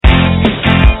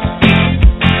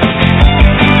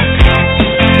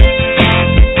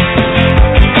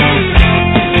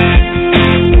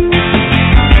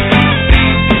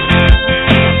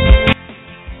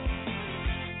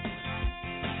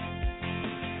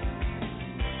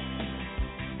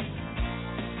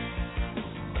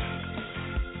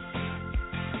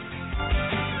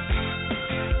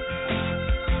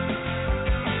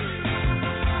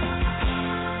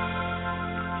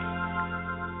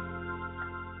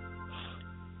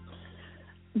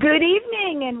Good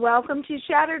evening and welcome to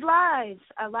Shattered Lives,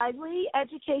 a lively,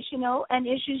 educational, and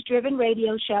issues-driven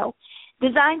radio show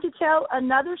designed to tell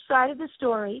another side of the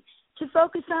story, to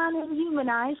focus on and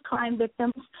humanize crime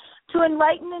victims, to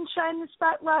enlighten and shine the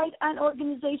spotlight on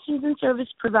organizations and service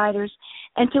providers,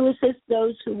 and to assist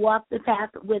those who walk the path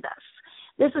with us.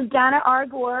 This is Donna R.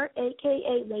 Gore,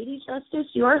 a.k.a. Lady Justice,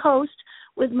 your host,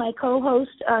 with my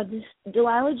co-host,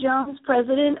 Delilah Jones,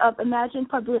 president of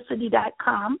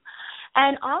ImaginePublicity.com,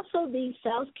 and also the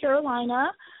South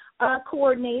Carolina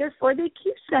coordinator for the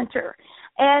Q Center.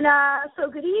 And so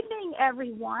good evening,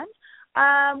 everyone.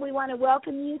 We want to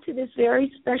welcome you to this very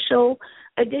special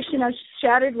edition of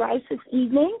Shattered Lives this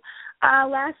evening.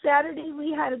 Last Saturday,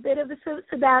 we had a bit of a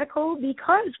sabbatical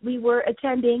because we were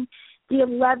attending the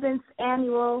 11th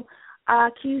annual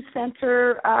Q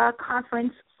Center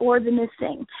conference for the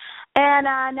missing. And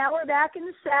now we're back in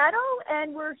the saddle,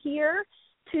 and we're here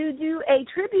to do a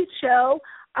tribute show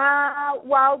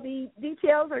while the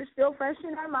details are still fresh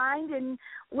in our mind, and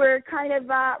we're kind of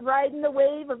riding the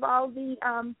wave of all the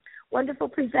wonderful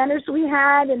presenters we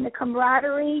had and the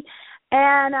camaraderie.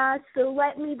 And so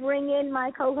let me bring in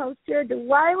my co-host here,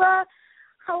 Delilah.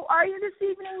 How are you this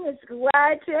evening?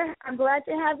 I'm glad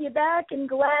to have you back, and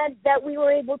glad that we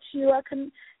were able to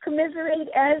commiserate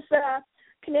as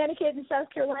Connecticut and South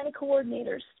Carolina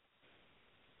coordinators.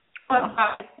 Well,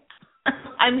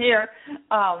 I'm here.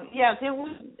 Yes, it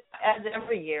was, as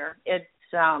every year.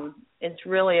 It's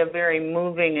really a very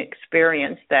moving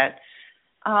experience that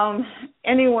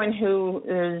anyone who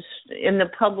is in the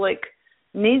public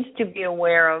needs to be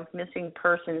aware of missing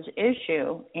persons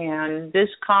issue, and this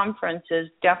conference is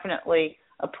definitely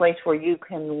a place where you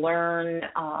can learn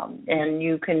and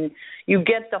you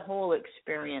get the whole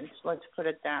experience. Let's put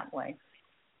it that way.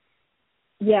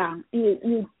 Yeah,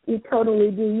 you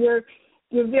totally do.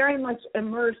 You're very much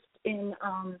immersed in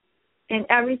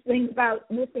everything about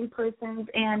missing persons,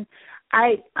 and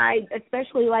I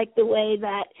especially like the way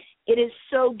that it is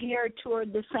so geared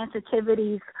toward the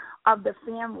sensitivities of the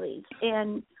families,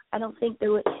 and I don't think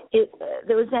there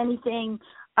was anything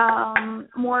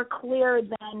more clear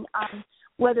than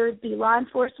whether it be law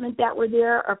enforcement that were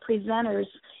there or presenters.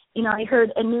 You know, I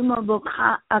heard innumerable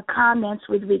comments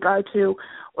with regard to,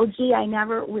 oh, gee, I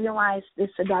never realized this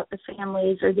about the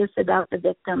families or this about the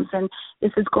victims, and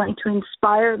this is going to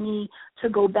inspire me to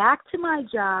go back to my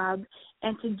job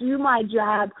and to do my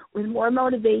job with more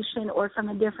motivation or from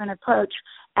a different approach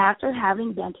after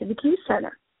having been to the Q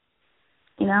Center.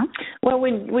 You know? Well,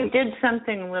 we did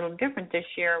something a little different this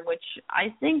year, which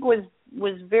I think was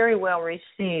very well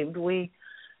received. We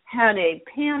had a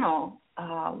panel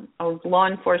of law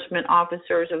enforcement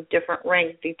officers of different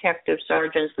ranks, detectives,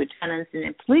 sergeants, lieutenants, and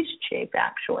a police chief,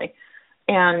 actually.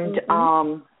 And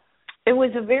it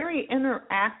was a very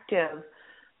interactive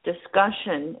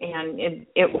discussion, and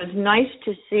it was nice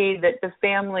to see that the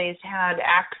families had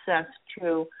access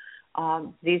to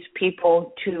these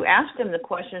people to ask them the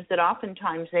questions that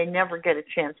oftentimes they never get a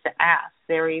chance to ask.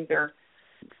 They're either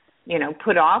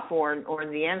put off or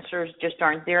the answers just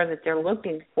aren't there that they're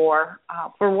looking for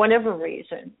whatever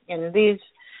reason. And these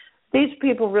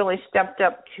people really stepped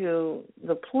up to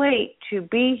the plate to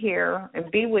be here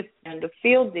and be with and to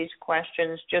field these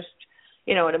questions just,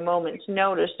 at a moment's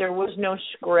notice. There was no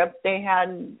script. They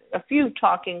had a few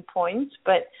talking points,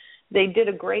 but they did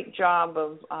a great job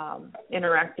of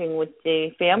interacting with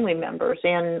the family members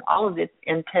and all of the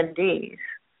attendees.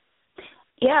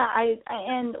 Yeah,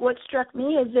 and what struck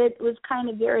me is it was kind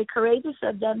of very courageous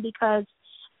of them because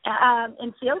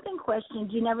in fielding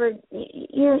questions, you never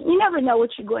know what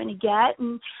you're going to get,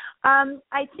 and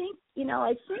I think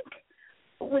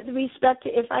with respect to,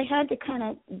 if I had to kind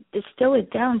of distill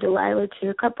it down, Delilah, to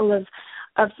a couple of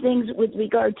things with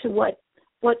regard to what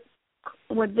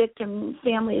victim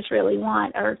families really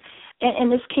want,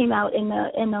 and this came out in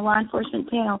the law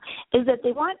enforcement panel, is that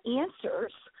they want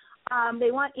answers.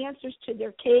 They want answers to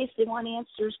their case. They want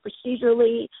answers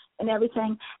procedurally and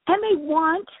everything. And they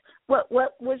want what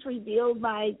was revealed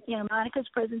by, Monica's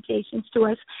presentations to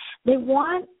us. They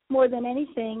want more than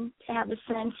anything to have a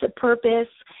sense of purpose,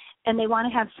 and they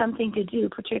want to have something to do,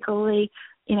 particularly,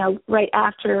 right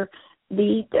after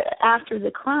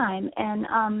the crime. And,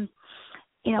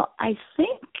 I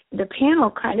think the panel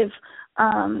kind of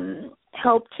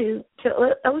helped to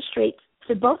illustrate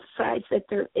to both sides that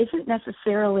there isn't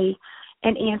necessarily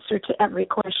an answer to every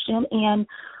question, and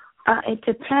it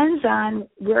depends on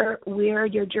where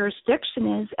your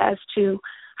jurisdiction is as to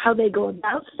how they go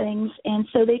about things. And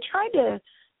so they try to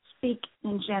speak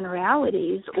in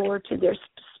generalities or to their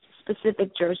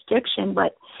specific jurisdiction,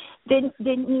 but didn't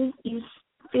you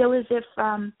feel as if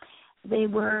they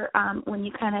were, when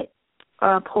you kind of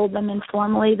pulled them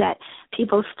informally, that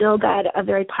people still got a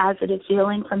very positive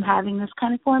feeling from having this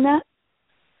kind of format?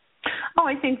 Oh,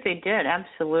 I think they did,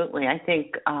 absolutely. I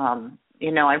think,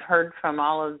 I've heard from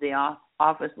all of the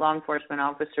law enforcement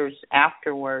officers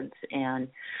afterwards, and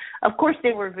of course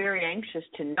they were very anxious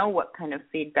to know what kind of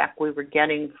feedback we were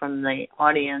getting from the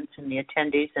audience and the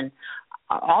attendees, and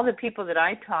all the people that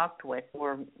I talked with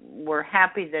were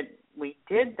happy that we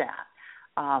did that.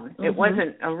 It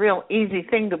wasn't a real easy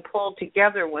thing to pull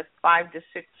together with 5 to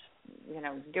 6,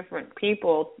 different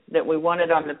people that we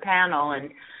wanted on the panel,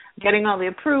 and getting all the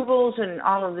approvals and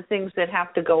all of the things that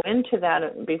have to go into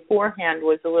that beforehand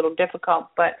was a little difficult,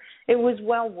 but it was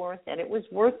well worth it. It was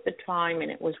worth the time, and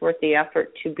it was worth the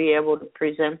effort to be able to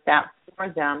present that for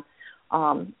them.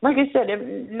 Like I said,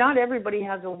 not everybody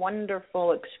has a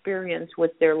wonderful experience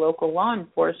with their local law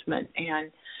enforcement,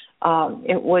 and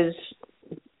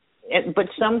but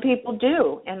some people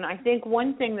do. And I think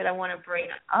one thing that I want to bring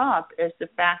up is the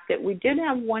fact that we did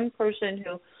have one person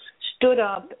who stood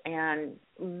up and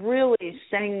really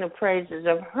sang the praises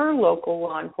of her local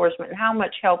law enforcement and how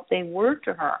much help they were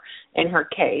to her in her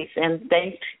case, and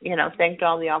thanked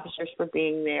all the officers for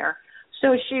being there.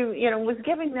 So she, was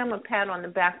giving them a pat on the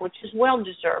back, which is well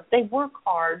deserved. They work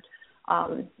hard.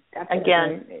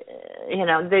 Again,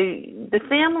 the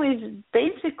families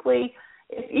basically,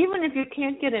 even if you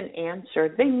can't get an answer,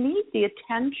 they need the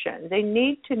attention. They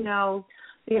need to know,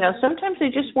 sometimes they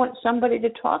just want somebody to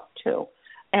talk to.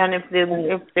 And if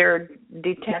their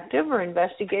detective or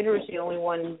investigator is the only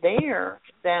one there,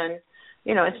 then,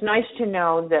 it's nice to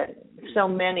know that so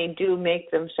many do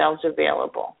make themselves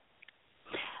available.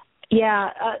 Yeah,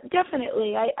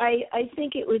 definitely. I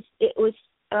think it was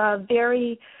a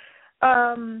very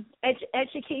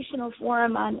educational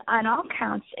forum on all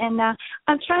counts. And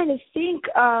I'm trying to think.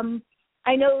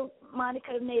 I know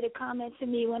Monica made a comment to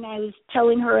me when I was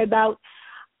telling her about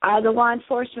the law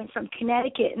enforcement from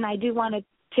Connecticut, and I do want to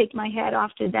take my hat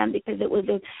off to them because it was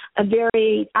a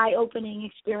very eye-opening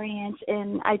experience,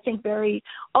 and I think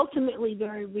ultimately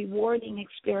very rewarding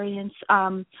experience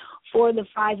for the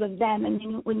 5 of them. I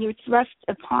mean, when you're thrust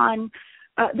upon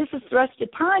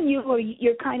you, or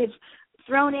you're kind of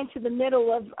thrown into the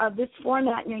middle of this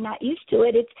format and you're not used to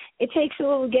it, it takes a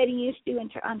little getting used to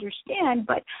and to understand.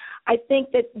 But I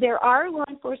think that there are law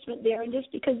enforcement there, and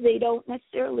just because they don't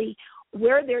necessarily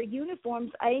wear their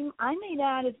uniforms, I may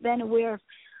not have been aware of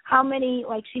how many,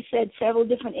 like she said, several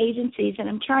different agencies, and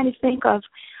I'm trying to think of,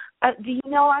 do you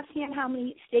know offhand how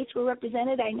many states were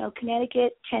represented? I know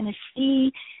Connecticut,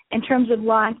 Tennessee, in terms of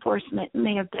law enforcement,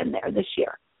 may have been there this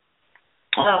year.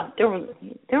 There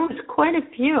was quite a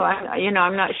few.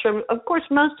 I'm not sure. Of course,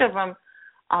 most of them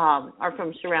are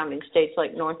from surrounding states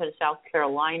like North and South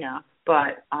Carolina,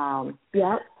 but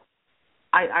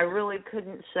I really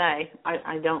couldn't say.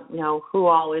 I don't know who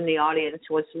all in the audience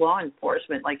was law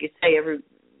enforcement. Like you say,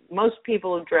 most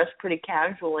people dress pretty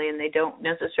casually, and they don't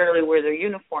necessarily wear their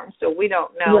uniforms, so we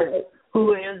don't know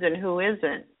who is and who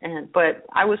isn't. But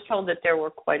I was told that there were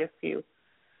quite a few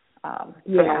from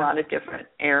a lot of different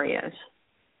areas.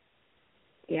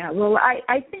 Yeah, well,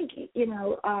 I think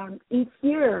each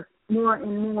year more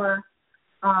and more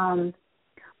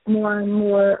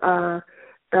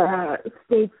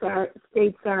states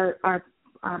are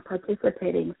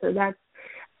participating. So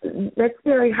that's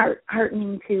very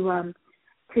heartening to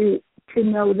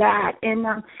know that.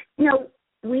 And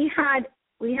we had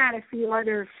a few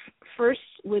other firsts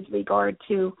with regard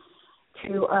to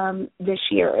this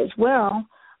year as well.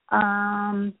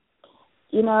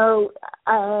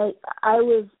 I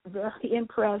was very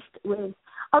impressed with,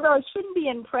 although I shouldn't be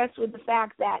impressed with the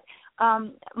fact that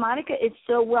Monica is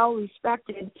so well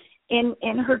respected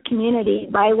in her community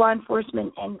by law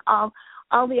enforcement and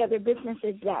all the other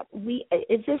businesses that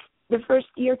is this the first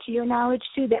year, to your knowledge,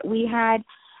 too, that we had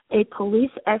a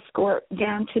police escort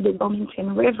down to the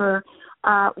Wilmington River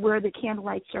where the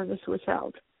candlelight service was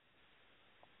held?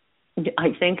 I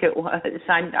think it was.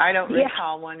 I don't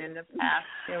recall one in the past.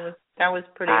 That was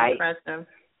pretty impressive.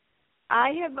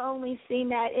 I have only seen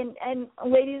that, and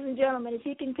ladies and gentlemen, if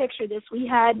you can picture this, we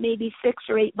had maybe 6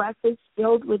 or 8 buses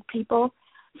filled with people,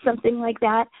 something like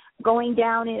that, going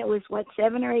down, and it was,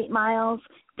 7 or 8 miles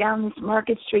down this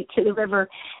Market Street to the river,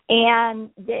 and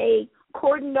they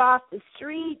cordoned off the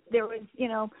street. There was,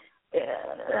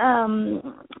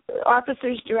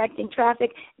 officers directing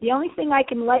traffic. The only thing I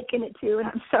can liken it to, and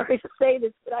I'm sorry to say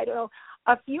this, but I don't know,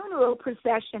 a funeral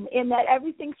procession, in that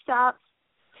everything stops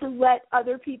to let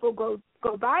other people go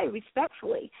by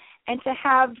respectfully, and to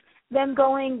have them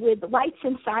going with lights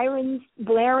and sirens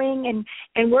blaring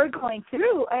and we're going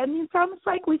through. I mean, it's almost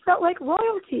like we felt like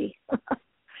royalty.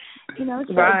 So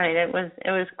right. It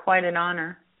was quite an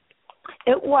honor.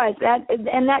 It was that,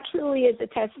 and that truly is a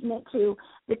testament to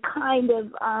the kind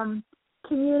of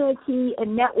community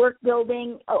and network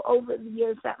building over the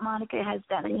years that Monica has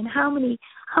done. I mean, how many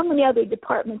other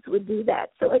departments would do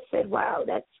that? So I said, wow,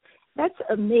 that's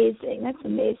amazing. That's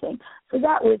amazing. So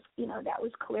that was, that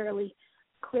was clearly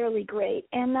great.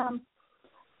 And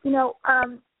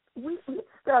we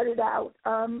started out.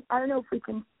 I don't know if we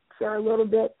can share a little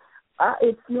bit.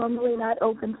 It's normally not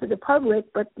open to the public,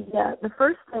 but the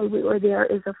first day we were there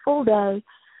is a full day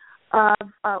of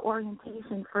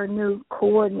orientation for new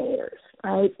coordinators,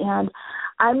 right? And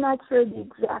I'm not sure the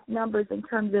exact numbers in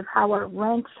terms of how our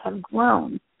ranks have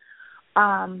grown,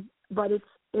 but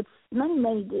it's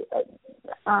many.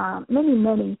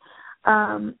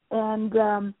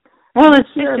 Well,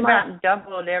 it's just about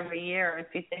doubled every year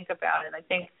if you think about it. I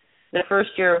think the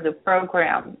first year of the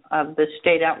program of the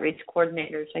state outreach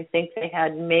coordinators, I think they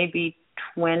had maybe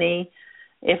 20,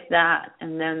 if that,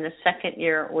 and then the second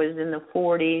year it was in the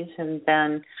 40s, and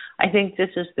then I think this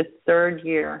is the third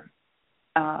year,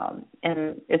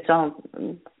 and it's all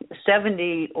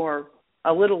 70 or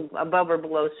a little above or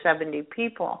below 70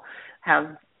 people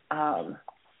have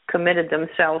committed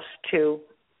themselves to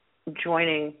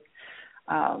joining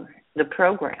the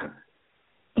program.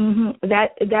 Mm-hmm.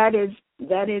 That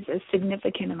is a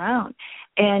significant amount,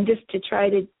 and just to try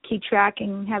to keep track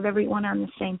and have everyone on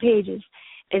the same page is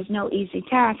no easy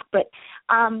task. But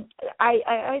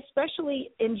I especially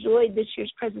enjoyed this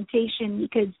year's presentation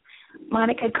because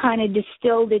Monica kind of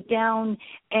distilled it down.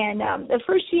 And the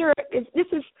first year, this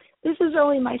is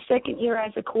only my second year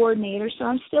as a coordinator, so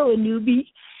I'm still a newbie.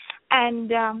 And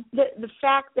the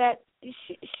fact that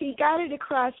she got it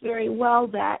across very well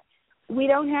that we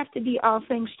don't have to be all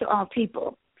things to all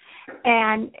people.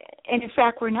 And in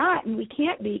fact, we're not, and we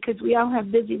can't be because we all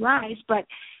have busy lives. But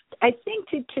I think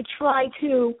to try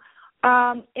to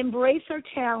embrace our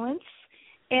talents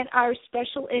and our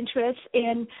special interests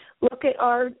and look at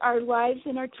our lives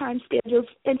and our time schedules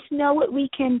and to know what we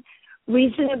can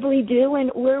reasonably do and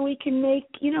where we can make,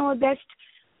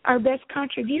 our best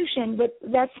contribution. But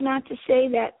that's not to say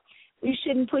that we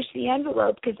shouldn't push the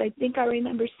envelope, because I think I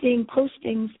remember seeing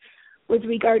postings with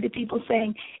regard to people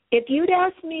saying, if you'd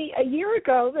asked me a year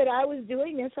ago that I was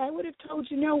doing this, I would have told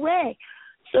you no way.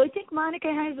 So I think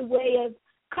Monica has a way of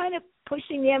kind of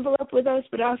pushing the envelope with us,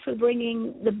 but also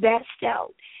bringing the best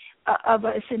out of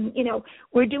us. And,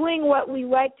 we're doing what we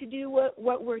like to do,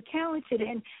 what we're talented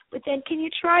in, but then can you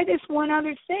try this one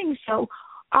other thing? So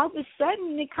all of a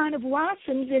sudden it kind of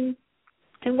blossoms and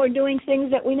we're doing things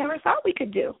that we never thought we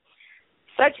could do,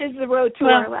 such as the road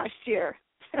tour last year.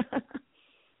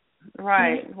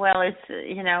 Right. Well,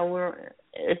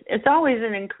 it's always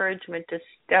an encouragement to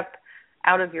step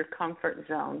out of your comfort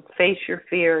zone, face your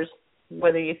fears,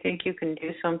 whether you think you can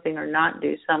do something or not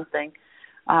do something.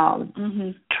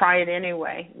 Try it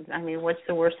anyway. I mean, what's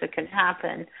the worst that can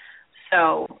happen?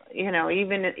 So,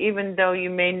 even though you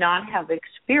may not have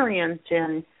experience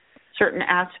in certain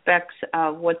aspects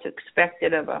of what's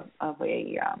expected of a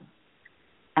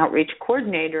outreach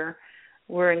coordinator,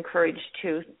 we're encouraged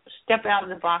to step out of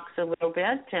the box a little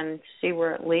bit and see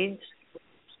where it leads.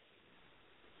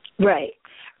 Right.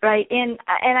 And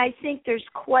I think there's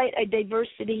quite a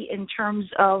diversity in terms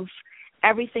of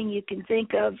everything you can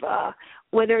think of,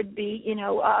 whether it be,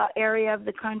 area of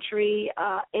the country,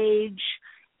 age,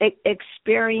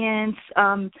 experience,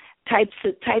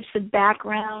 types of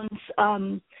backgrounds.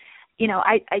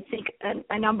 I think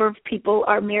a number of people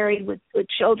are married with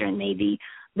children. Maybe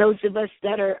those of us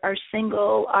that are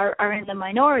single are in the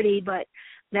minority, but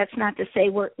that's not to say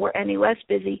we're any less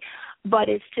busy. But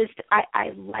it's just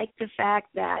I like the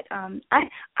fact that I'm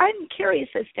curious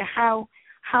as to how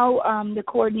the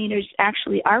coordinators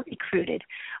actually are recruited.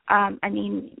 I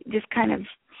mean, just kind of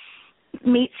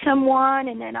meet someone,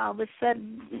 and then all of a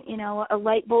sudden, a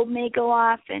light bulb may go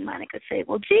off, and Monica say,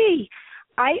 well, gee,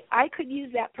 I could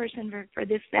use that person for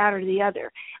this, that, or the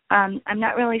other. I'm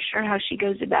not really sure how she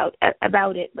goes about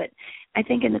it, but I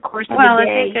think in the course of the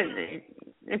day... Well, I think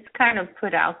it's kind of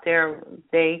put out there.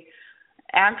 They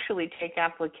actually take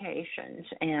applications,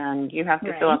 and you have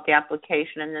to fill out the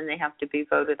application, and then they have to be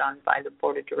voted on by the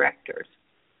board of directors.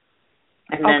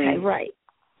 And then, right.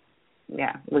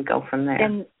 Yeah, we go from there.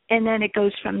 And then it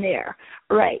goes from there,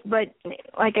 right? But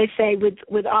like I say,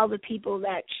 with all the people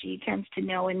that she tends to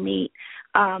know and meet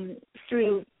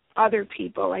through other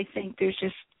people, I think there's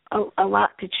just a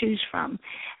lot to choose from.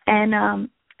 And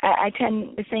I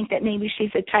tend to think that maybe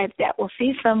she's the type that will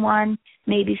see someone,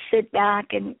 maybe sit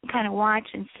back and kind of watch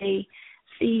and see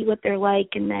what they're like,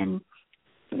 and then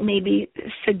maybe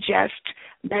suggest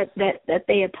that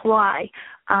they apply,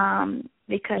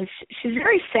 because she's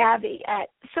very savvy at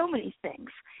so many things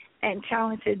and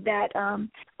talented, that a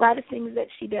lot of things that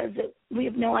she does that we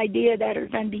have no idea that are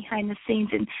done behind the scenes.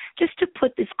 And just to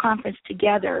put this conference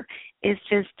together is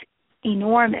just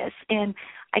enormous. And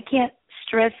I can't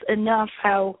stress enough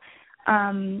how,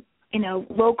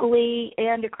 locally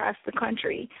and across the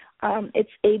country, it's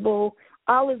able,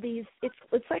 all of these,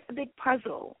 it's like a big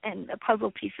puzzle, and the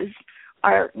puzzle pieces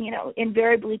are,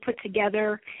 invariably put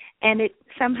together, and it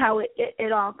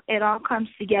all comes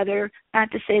together.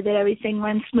 Not to say that everything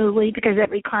runs smoothly, because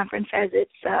every conference has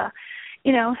its,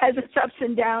 has its ups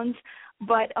and downs,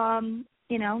 but,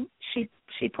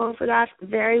 she pulls it off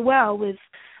very well with,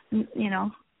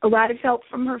 a lot of help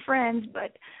from her friends,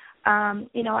 but,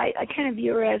 I kind of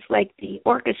view her as like the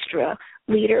orchestra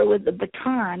leader with the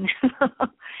baton.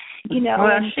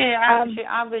 Well, she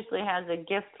obviously has a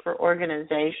gift for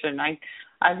organization.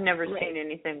 I've never seen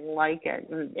anything like it.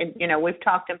 And, we've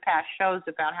talked in past shows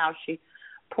about how she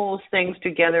pulls things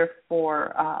together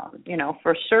for,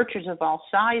 for searchers of all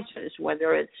sizes,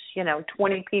 whether it's,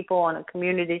 20 people on a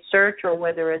community search, or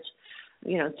whether it's,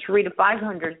 300 to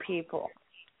 500 people.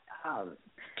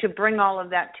 To bring all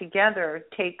of that together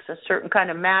takes a certain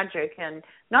kind of magic, and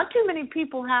not too many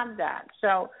people have that.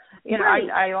 So,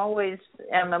 I always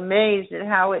am amazed at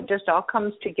how it just all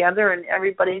comes together, and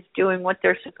everybody's doing what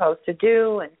they're supposed to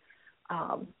do,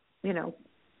 and,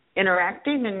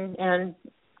 interacting and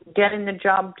getting the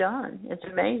job done. It's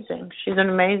amazing. She's an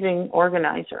amazing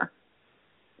organizer.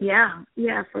 Yeah,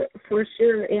 for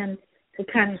sure. And to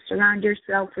kind of surround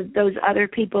yourself with those other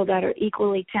people that are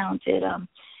equally talented,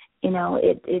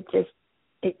 it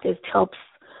just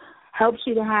helps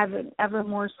you to have an ever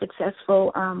more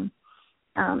successful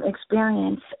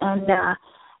experience. And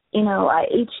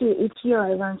each year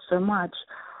I learn so much.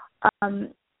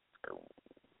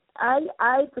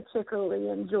 I particularly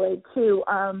enjoyed too.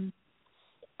 And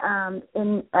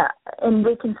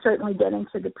we can certainly get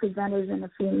into the presenters in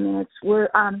a few minutes. We're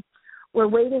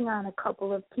waiting on a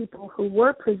couple of people who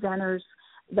were presenters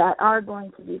that are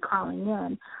going to be calling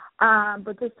in.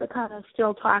 But just to kind of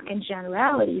still talk in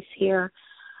generalities here,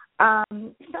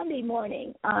 Sunday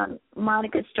morning,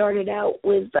 Monica started out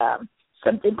with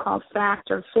something called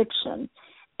Fact or Fiction,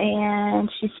 and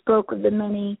she spoke of the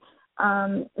many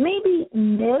maybe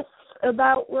myths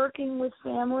about working with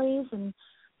families, and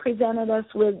presented us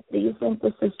with, do you think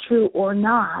this is true or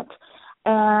not?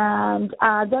 And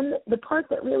then the part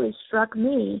that really struck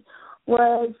me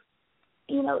was,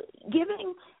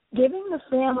 giving the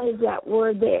families that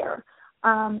were there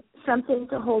something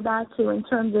to hold on to in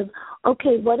terms of,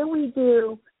 okay, what do we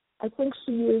do? I think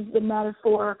she used the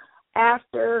metaphor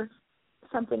after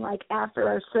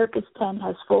our circus tent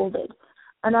has folded.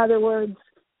 In other words,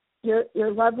 your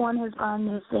loved one has gone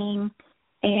missing,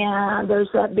 and there's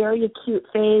that very acute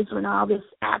phase when all this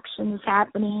action is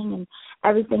happening and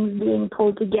everything's being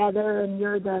pulled together, and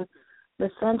you're the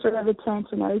center of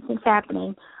attention, everything's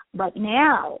happening. But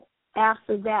now,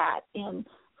 after that, and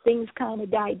things kind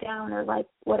of die down, or like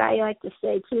what I like to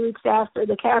say, 2 weeks after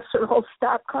the casserole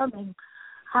stopped coming,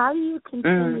 how do you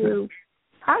continue?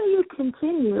 How do you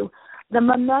continue the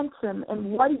momentum,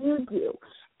 and what do you do?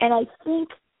 And I think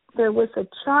there was a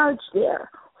charge there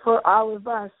for all of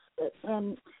us.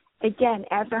 And again,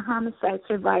 as a homicide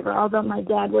survivor, although my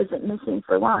dad wasn't missing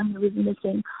for long, he was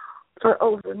missing for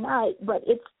overnight, but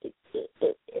it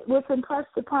was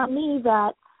impressed upon me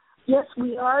that, yes,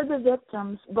 we are the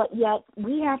victims, but yet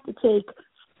we have to take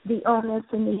the onus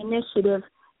and the initiative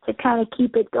to kind of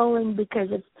keep it going, because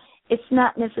it's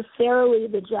not necessarily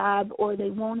the job, or they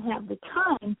won't have the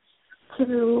time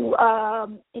to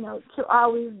to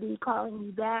always be calling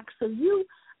you back. So you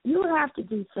have to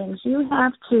do things. You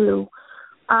have to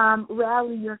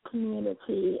rally your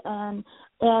community and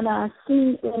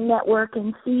see and network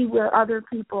and see where other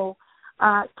people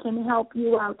can help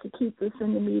you out to keep this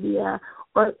in the media,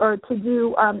 or to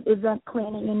do event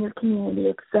planning in your community,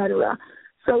 etc.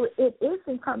 So it is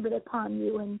incumbent upon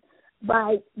you, and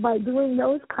by doing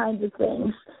those kinds of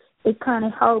things, it kind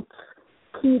of helps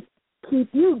keep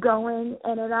you going,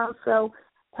 and it also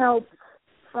helps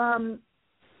from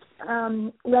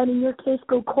letting your case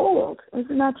go cold.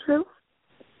 Isn't that true?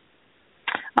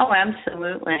 Oh,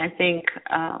 absolutely. I think,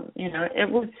 it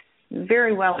was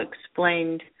very well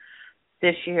explained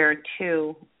this year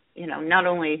too, not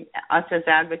only us as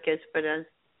advocates, but as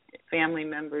family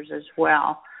members as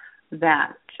well,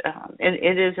 that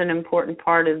it is an important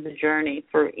part of the journey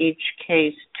for each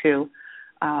case to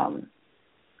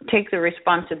take the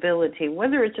responsibility,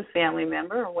 whether it's a family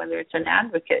member or whether it's an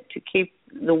advocate, to keep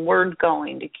the word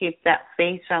going, to keep that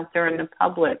face out there in the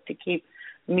public, to keep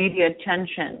media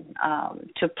attention,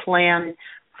 to plan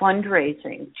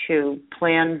fundraising, to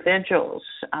plan vigils.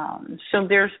 So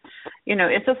there's,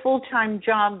 it's a full-time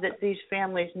job that these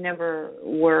families never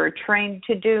were trained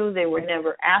to do. They were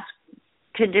never asked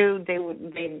to do.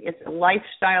 It's a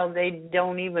lifestyle they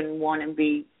don't even want to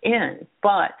be in,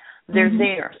 but they're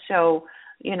there. So,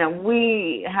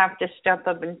 we have to step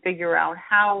up and figure out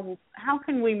how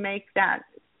can we make that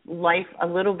life a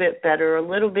little bit better, a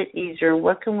little bit easier.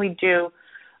 What can we do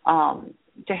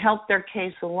to help their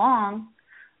case along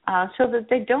so that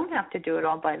they don't have to do it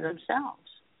all by themselves?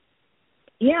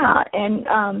 Yeah, and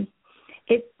I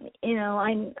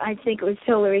think it was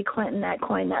Hillary Clinton that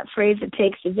coined that phrase, "It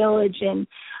takes a village," and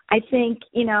I think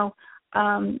the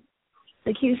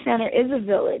Q Center is a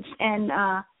village, and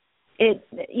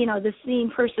the theme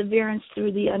perseverance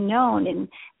through the unknown,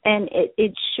 and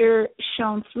it sure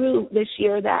shone through this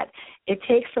year that it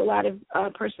takes a lot of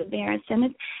perseverance,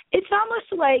 and it's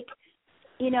almost like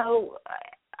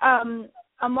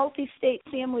a multi-state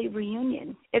family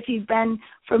reunion if you've been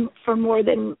for more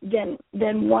than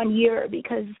 1 year,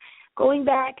 because going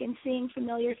back and seeing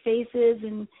familiar faces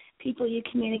and people you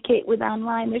communicate with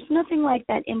online, there's nothing like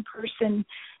that in-person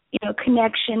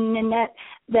connection, and that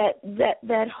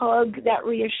hug, that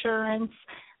reassurance.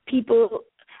 People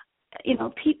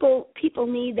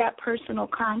need that personal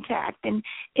contact, and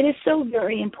it is so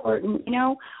very important.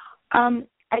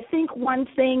 I think one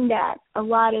thing that a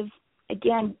lot of,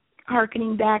 again,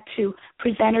 harkening back to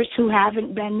presenters who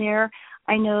haven't been there,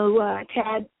 I know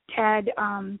Tad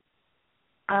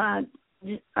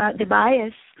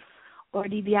DeBiase, or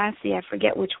DiBiase, I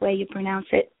forget which way you pronounce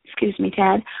it. Excuse me,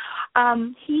 Tad.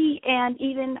 He and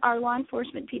even our law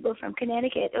enforcement people from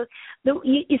Connecticut.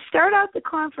 You start out the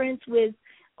conference with,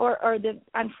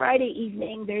 on Friday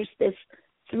evening, there's this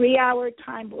 3-hour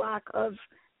time block of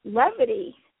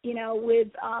levity, with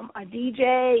a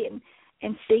DJ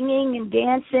and singing and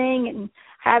dancing and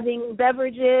having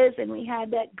beverages, and we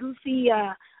had that goofy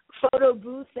photo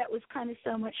booth that was kind of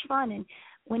so much fun. And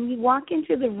when you walk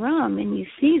into the room and you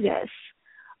see this,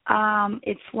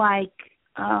 it's like,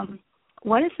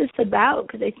 what is this about?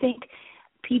 Because I think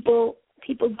people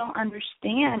don't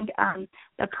understand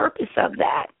the purpose of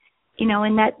that,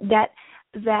 and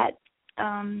that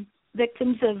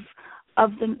victims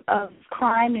of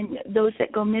crime and those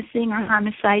that go missing or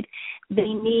homicide,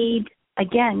 they need a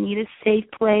safe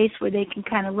place where they can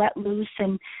kind of let loose,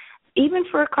 and even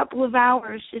for a couple of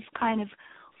hours just kind of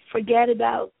forget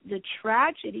about the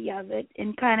tragedy of it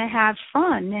and kind of have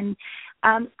fun. And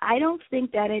I don't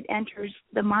think that it enters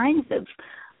the minds of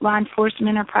law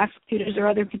enforcement or prosecutors or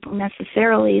other people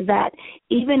necessarily that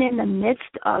even in the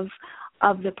midst of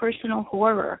the personal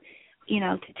horror,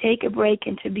 to take a break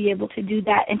and to be able to do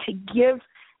that and to give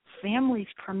families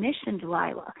permission,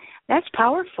 Delilah, that's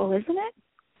powerful, isn't it?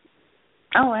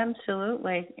 Oh,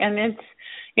 absolutely. And it's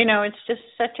just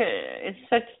such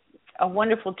a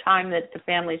wonderful time that the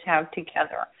families have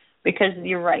together, because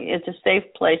you're right, it's a safe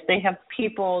place. They have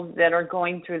people that are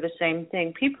going through the same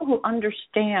thing, people who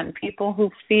understand, people who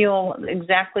feel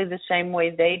exactly the same way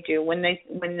they do when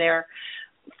they're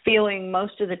feeling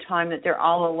most of the time that they're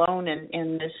all alone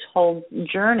in this whole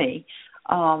journey.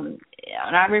 And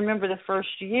I remember the first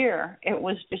year, it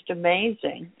was just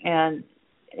amazing, and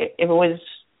it was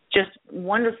just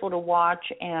wonderful to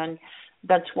watch, and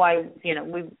that's why,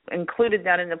 we've included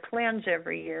that in the plans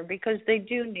every year, because they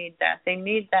do need that. They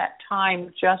need that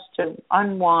time just to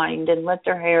unwind and let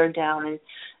their hair down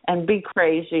and be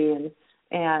crazy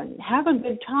and have a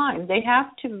good time. They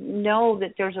have to know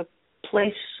that there's a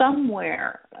place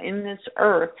somewhere in this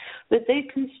earth that they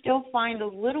can still find a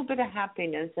little bit of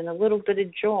happiness and a little bit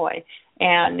of joy.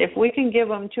 And if we can give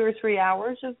them 2 or 3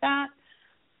 hours of that,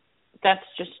 that's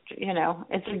just,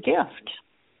 it's a gift.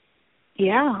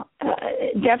 Yeah,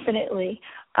 definitely.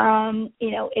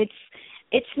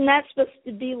 It's not supposed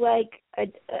to be like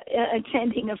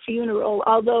attending a funeral,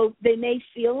 although they may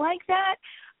feel like that,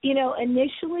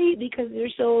 initially, because they're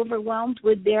so overwhelmed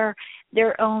with their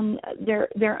own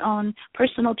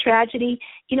personal tragedy.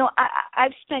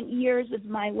 I've spent years of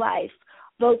my life,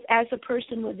 both as a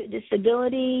person with a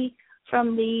disability,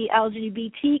 from the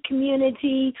LGBT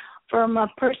community, from a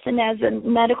person as a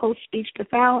medical speech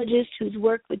pathologist who's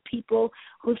worked with people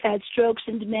who've had strokes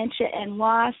and dementia and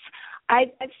loss.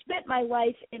 I've spent my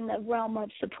life in the realm of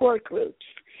support groups,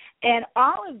 and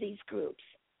all of these groups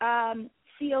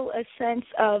feel a sense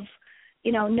of,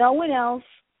 no one else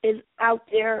is out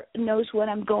there knows what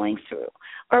I'm going through,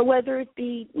 or whether it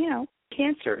be,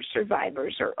 cancer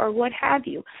survivors or what have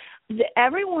you.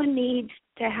 Everyone needs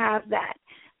to have that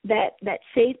that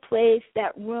safe place,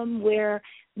 that room where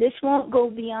this won't go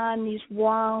beyond these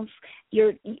walls.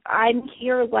 I'm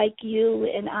here like you,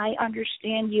 and I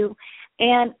understand you.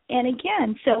 And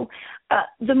again, so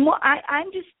the more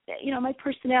I'm just, my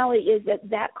personality is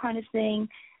that kind of thing.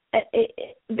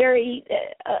 It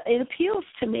appeals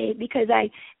to me because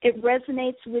it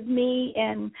resonates with me,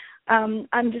 and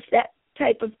I'm just that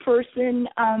type of person.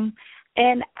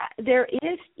 And there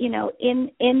is,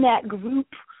 in that group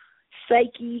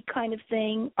psyche kind of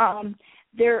thing,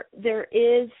 there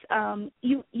is,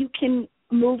 you can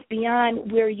move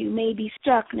beyond where you may be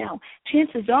stuck. Now,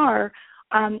 chances are,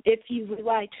 if you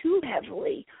rely too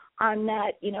heavily on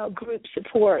that, group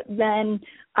support, then,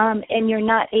 and you're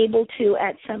not able to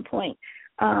at some point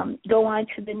go on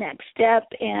to the next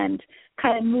step and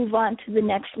kind of move on to the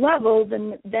next level,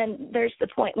 then there's the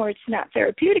point where it's not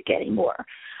therapeutic anymore.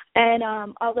 And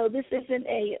although this isn't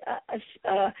a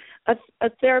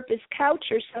therapist couch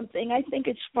or something, I think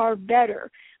it's far better,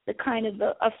 the kind of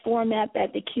a format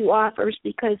that the Q offers,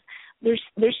 because there's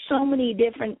so many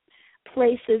different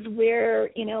places where,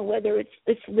 whether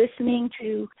it's listening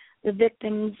to the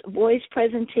victim's voice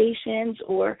presentations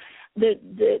or the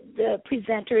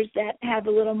presenters that have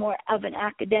a little more of an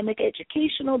academic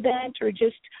educational bent, or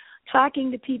just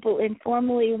talking to people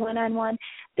informally one-on-one.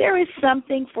 There is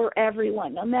something for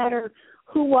everyone, no matter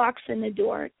who walks in the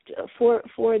door for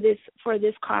this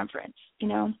conference,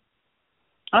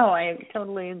 Oh, I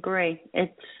totally agree.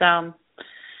 It's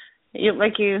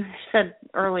like you said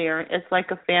earlier, it's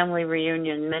like a family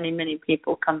reunion. Many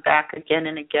people come back again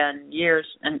and again, years,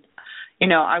 and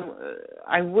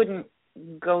I wouldn't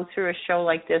go through a show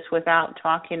like this without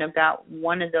talking about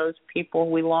one of those people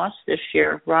we lost this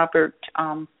year, Robert.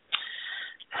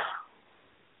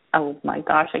 Oh my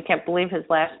gosh, I can't believe his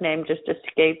last name just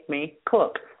escaped me.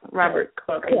 Cook, Robert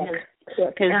Cook.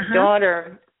 His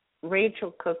daughter,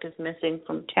 Rachel Cook, is missing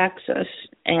from Texas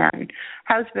and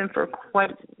has been for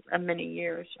quite many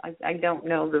years. I don't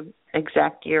know the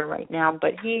exact year right now,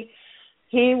 but he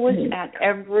was at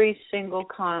every single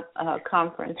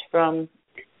conference from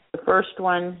the first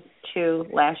one to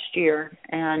last year,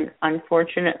 and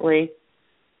unfortunately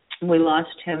we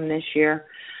lost him this year.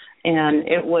 And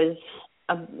it was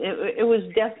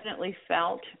definitely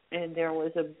felt, and there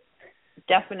was a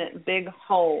definite big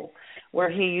hole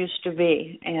where he used to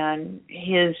be, and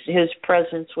his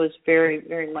presence was very,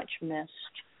 very much missed.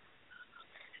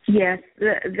 Yes,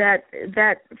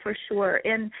 that for sure.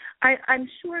 And I'm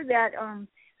sure that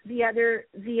the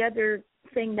other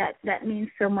thing that means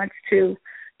so much to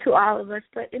all of us,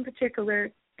 but in particular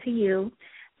to you,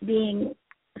 being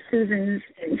Susan's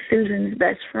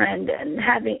best friend, and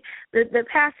having the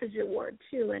Passage Award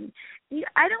too. And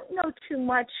I don't know too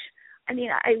much. I mean,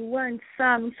 I learned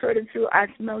some sort of through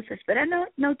osmosis, but I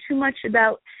don't know too much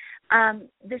about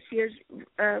this year's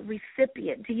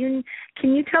recipient.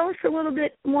 Can you tell us a little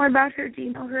bit more about her? Do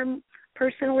you know her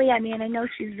personally? I mean, I know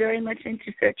she's very much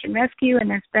into search and rescue, and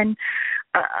has been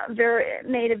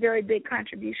made a very big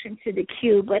contribution to the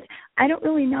Q, but I don't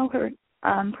really know her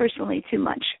personally too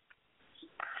much.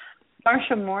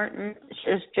 Marsha Morton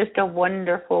is just a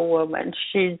wonderful woman.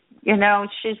 She's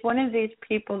one of these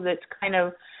people that's kind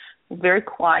of very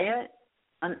quiet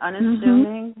and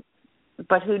unassuming,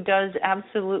 but who does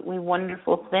absolutely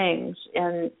wonderful things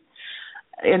in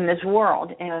this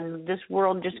world. And this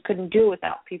world just couldn't do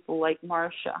without people like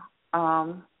Marsha.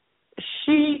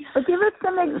 Give us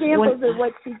some examples of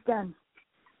what she's done.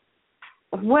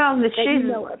 Well, she's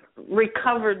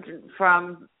recovered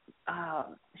from.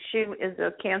 She is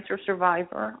a cancer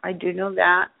survivor. I do know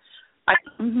that.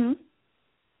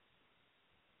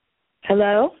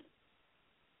 Hello?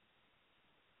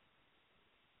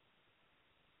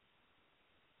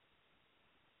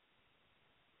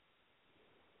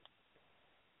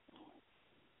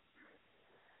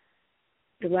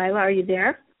 Delilah, are you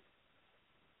there?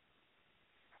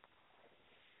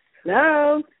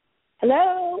 Hello?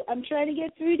 Hello? I'm trying to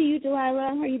get through to you,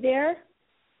 Delilah. Are you there?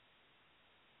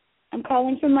 I'm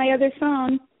calling from my other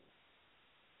phone.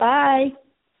 Bye.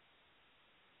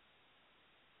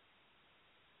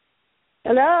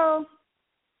 Hello?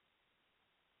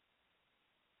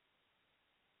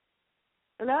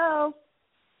 Hello?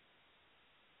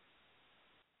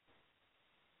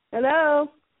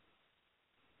 Hello?